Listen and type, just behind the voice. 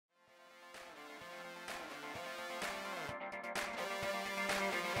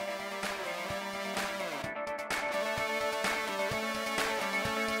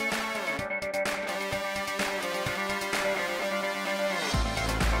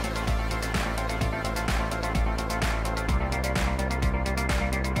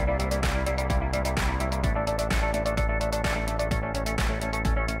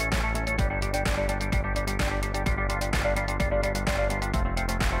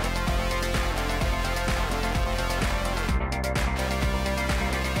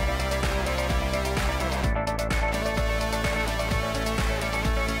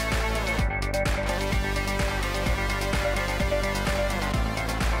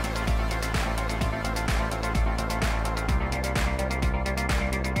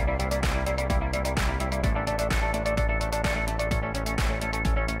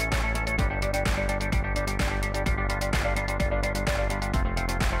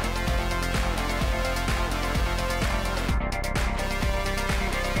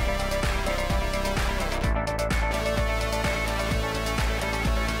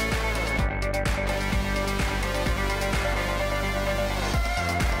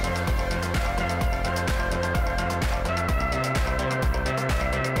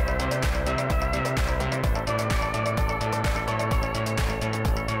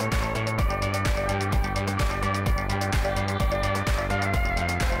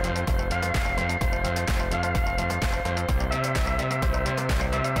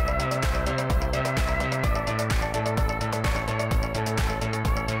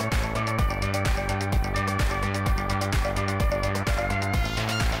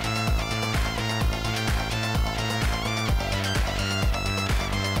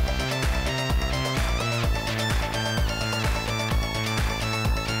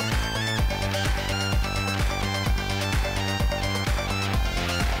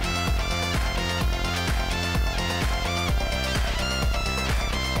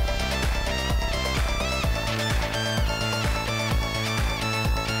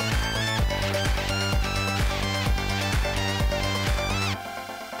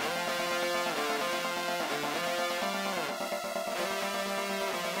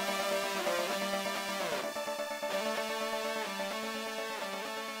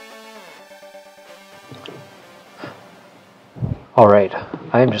Alright,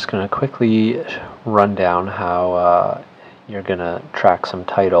 I'm just going to quickly run down how you're going to track some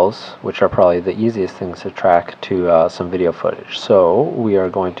titles, which are probably the easiest things to track, to some video footage. So we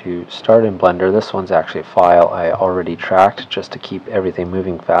are going to start in Blender. This one's actually a file I already tracked just to keep everything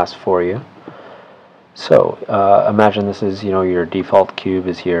moving fast for you. So imagine this is, your default cube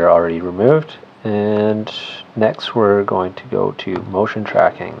is here already removed, and next we're going to go to motion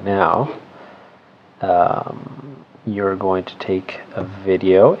tracking. Now you're going to take a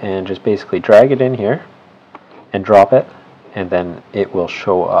video and just basically drag it in here and drop it, and then it will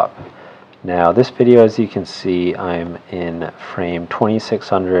show up. Now this video, as you can see, I'm in frame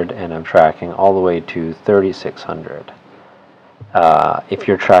 2600 and I'm tracking all the way to 3600. If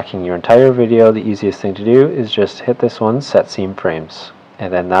you're tracking your entire video, the easiest thing to do is just hit this one, set scene frames,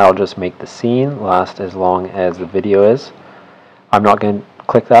 and then that'll just make the scene last as long as the video is. I'm not going to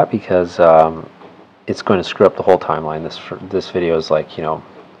click that because it's going to screw up the whole timeline. This video is like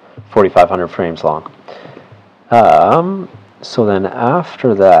 4,500 frames long. So then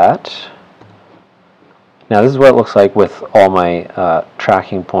after that, now this is what it looks like with all my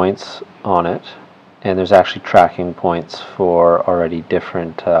tracking points on it, and there's actually tracking points for already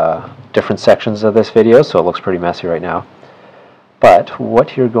different sections of this video, so it looks pretty messy right now. But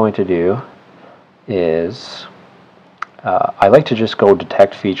what you're going to do is I like to just go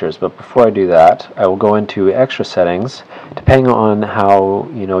detect features, but before I do that, I will go into extra settings. Depending on how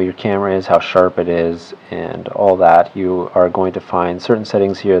your camera is, how sharp it is, and all that, you are going to find certain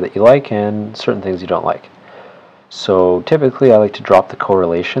settings here that you like and certain things you don't like. So typically I like to drop the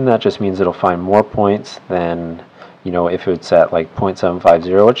correlation. That just means it'll find more points than if it's at like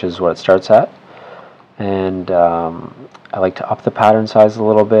 0.750, which is what it starts at. And I like to up the pattern size a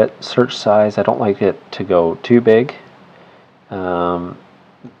little bit. Search size, I don't like it to go too big.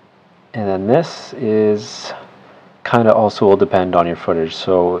 And then this is kind of also will depend on your footage.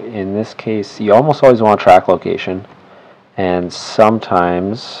 So in this case, you almost always want to track location, and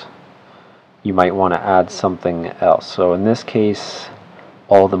sometimes you might want to add something else. So in this case,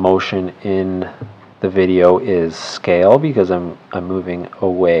 all the motion in the video is scale because I'm moving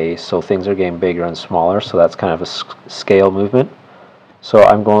away, so things are getting bigger and smaller, so that's kind of a scale movement. So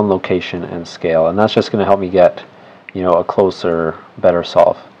I'm going location and scale, and that's just going to help me get a closer, better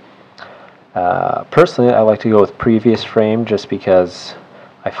solve. Personally, I like to go with previous frame just because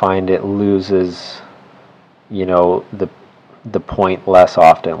I find it loses the point less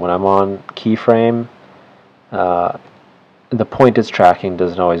often. When I'm on keyframe, the point it's tracking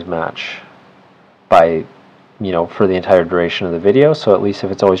doesn't always match by for the entire duration of the video, so at least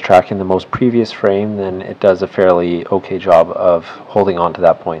if it's always tracking the most previous frame, then it does a fairly okay job of holding on to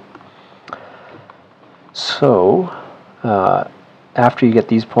that point. So after you get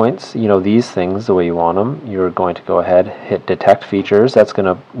these points, these things the way you want them, you're going to go ahead, hit detect features. That's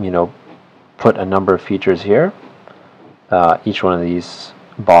going to put a number of features here. Each one of these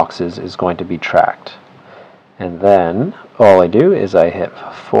boxes is going to be tracked, and then all I do is I hit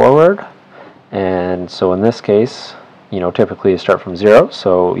forward. And so in this case, typically you start from 0,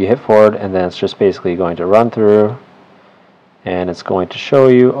 so you hit forward, and then it's just basically going to run through, and it's going to show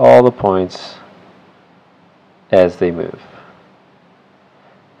you all the points as they move.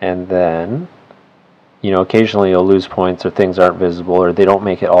 And then occasionally you'll lose points, or things aren't visible, or they don't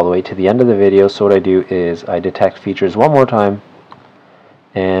make it all the way to the end of the video. So what I do is I detect features one more time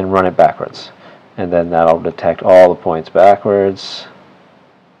and run it backwards, and then that'll detect all the points backwards.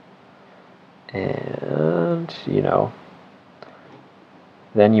 And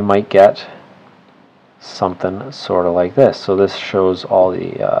then you might get something sort of like this. So this shows all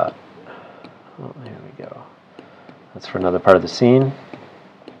the oh, here we go. That's for another part of the scene.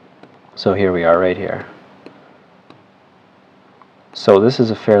 So here we are right here. So this is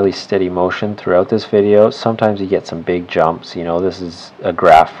a fairly steady motion throughout this video. Sometimes you get some big jumps. This is a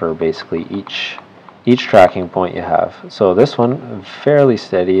graph for basically each tracking point you have. So this one, fairly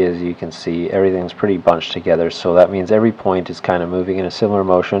steady, as you can see. Everything's pretty bunched together, so that means every point is kind of moving in a similar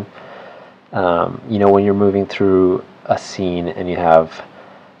motion. When you're moving through a scene and you have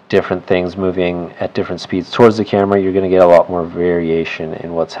different things moving at different speeds towards the camera, you're going to get a lot more variation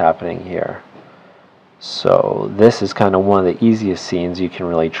in what's happening here. So this is kind of one of the easiest scenes you can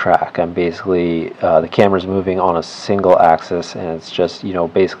really track. I'm basically, the camera's moving on a single axis, and it's just,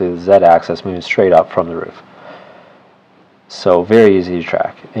 basically the z-axis moving straight up from the roof. So very easy to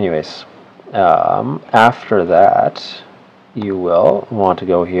track. Anyways, after that, you will want to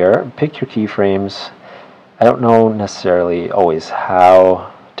go here, pick your keyframes. I don't know necessarily always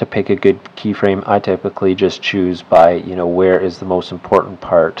how to pick a good keyframe. I typically just choose by, where is the most important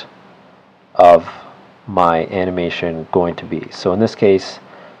part of my animation going to be. So in this case,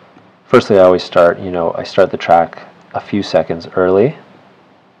 firstly I always start, I start the track a few seconds early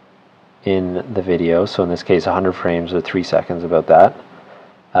in the video. So in this case 100 frames or 3 seconds, about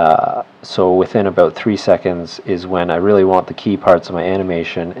that. So within about 3 seconds is when I really want the key parts of my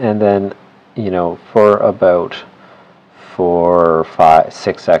animation, and then for about 4, 5,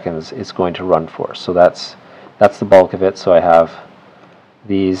 6 seconds it's going to run for. So that's the bulk of it. So I have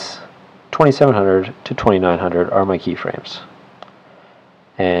these 2700 to 2900 are my keyframes.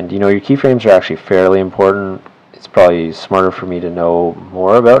 And your keyframes are actually fairly important. It's probably smarter for me to know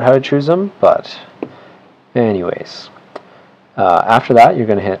more about how to choose them, but anyways. After that, you're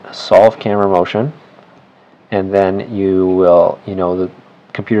going to hit solve camera motion, and then you will, the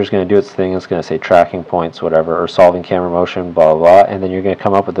computer's going to do its thing. It's going to say tracking points, whatever, or solving camera motion, blah, blah, blah, and then you're going to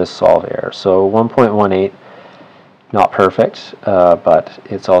come up with this solve error. So 1.18, not perfect, but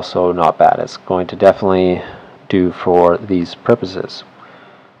it's also not bad. It's going to definitely do for these purposes.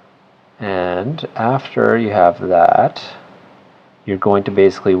 And after you have that, you're going to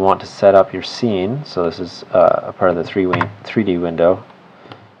basically want to set up your scene. So this is a part of the 3D window,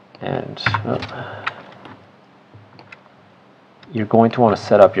 and you're going to want to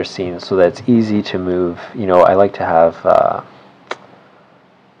set up your scene so that it's easy to move. I like to have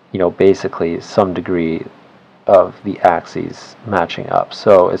basically some degree of the axes matching up.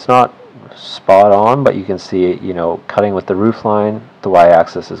 So it's not spot on, but you can see, cutting with the roof line, the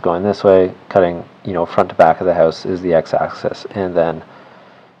y-axis is going this way, cutting, front to back of the house is the x-axis, and then,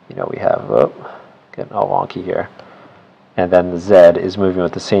 we have, getting all wonky here, and then the z is moving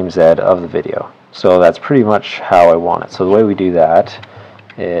with the same z of the video. So that's pretty much how I want it. So the way we do that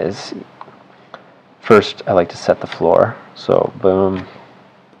is, first I like to set the floor. So boom,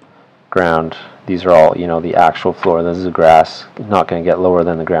 ground. These are all, the actual floor. This is a grass. Not going to get lower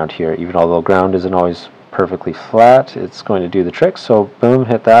than the ground here. Even although ground isn't always perfectly flat, it's going to do the trick. So boom,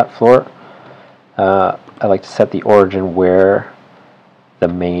 hit that floor. I like to set the origin where the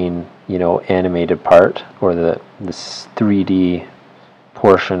main, animated part, or this 3D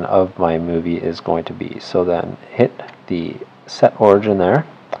portion of my movie is going to be. So then hit the set origin there.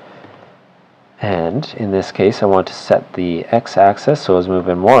 And in this case, I want to set the x-axis, so it's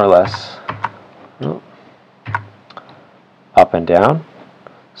moving more or less up and down.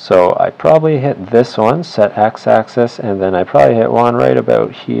 So I probably hit this one, set x-axis, and then I probably hit one right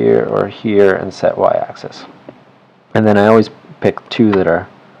about here or here and set y-axis. And then I always pick two that are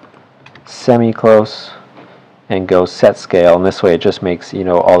semi-close and go set scale, and this way it just makes,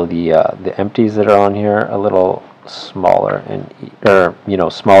 all of the empties that are on here a little smaller and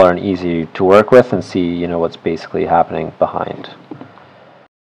smaller and easy to work with, and see, what's basically happening behind.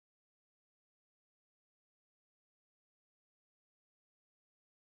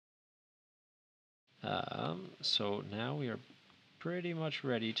 So now we are pretty much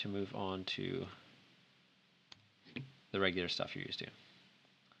ready to move on to the regular stuff you're used to.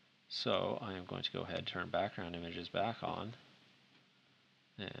 So I am going to go ahead and turn background images back on,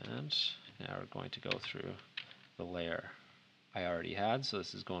 and now we're going to go through the layer I already had. So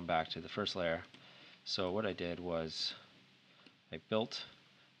this is going back to the first layer. So what I did was I built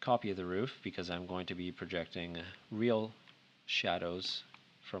a copy of the roof because I'm going to be projecting real shadows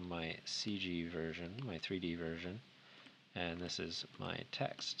from my CG version, my 3D version, and this is my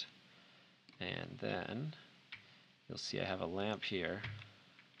text. And then you'll see I have a lamp here.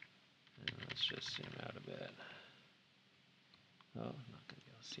 And let's just zoom out a bit. Oh, I'm not going to be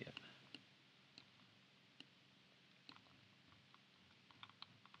able to see it.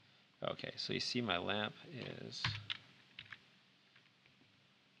 Okay, so you see my lamp is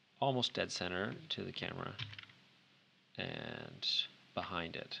almost dead center to the camera and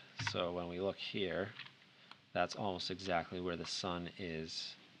behind it. So when we look here, that's almost exactly where the sun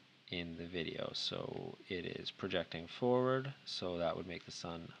is in the video. So it is projecting forward, so that would make the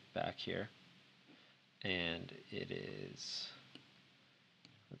sun back here. And it is,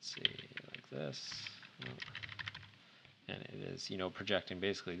 let's see, like this. And it is, projecting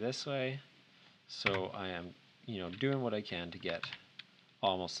basically this way. So I am, doing what I can to get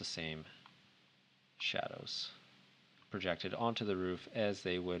almost the same shadows projected onto the roof as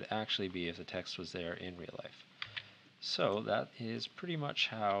they would actually be if the text was there in real life. So that is pretty much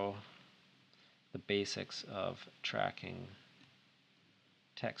how the basics of tracking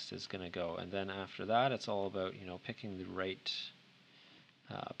text is going to go. And then after that, it's all about, picking the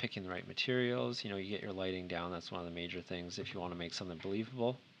right materials. You get your lighting down. That's one of the major things if you want to make something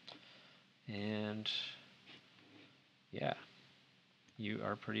believable. And yeah, you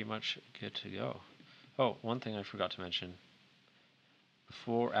are pretty much good to go. Oh, one thing I forgot to mention.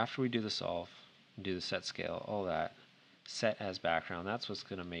 After we do the solve, do the set scale, all that. Set as background, that's what's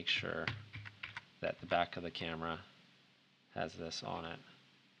going to make sure that the back of the camera has this on it.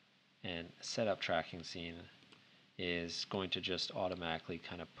 And setup tracking scene is going to just automatically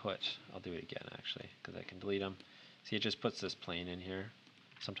kind of put, I'll do it again actually, because I can delete them. See, it just puts this plane in here.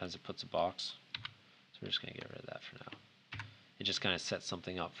 Sometimes it puts a box. So we're just going to get rid of that for now. It just kind of sets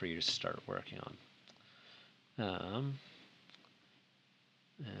something up for you to start working on.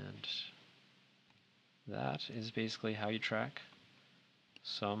 And that is basically how you track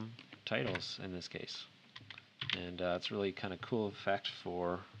some titles in this case. And it's really kind of cool effect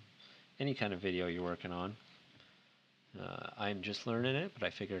for any kind of video you're working on. I'm just learning it, but I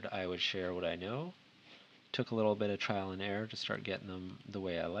figured I would share what I know. Took a little bit of trial and error to start getting them the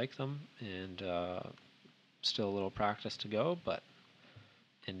way I like them, and still a little practice to go, but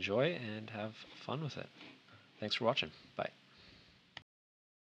enjoy and have fun with it. Thanks for watching. Bye.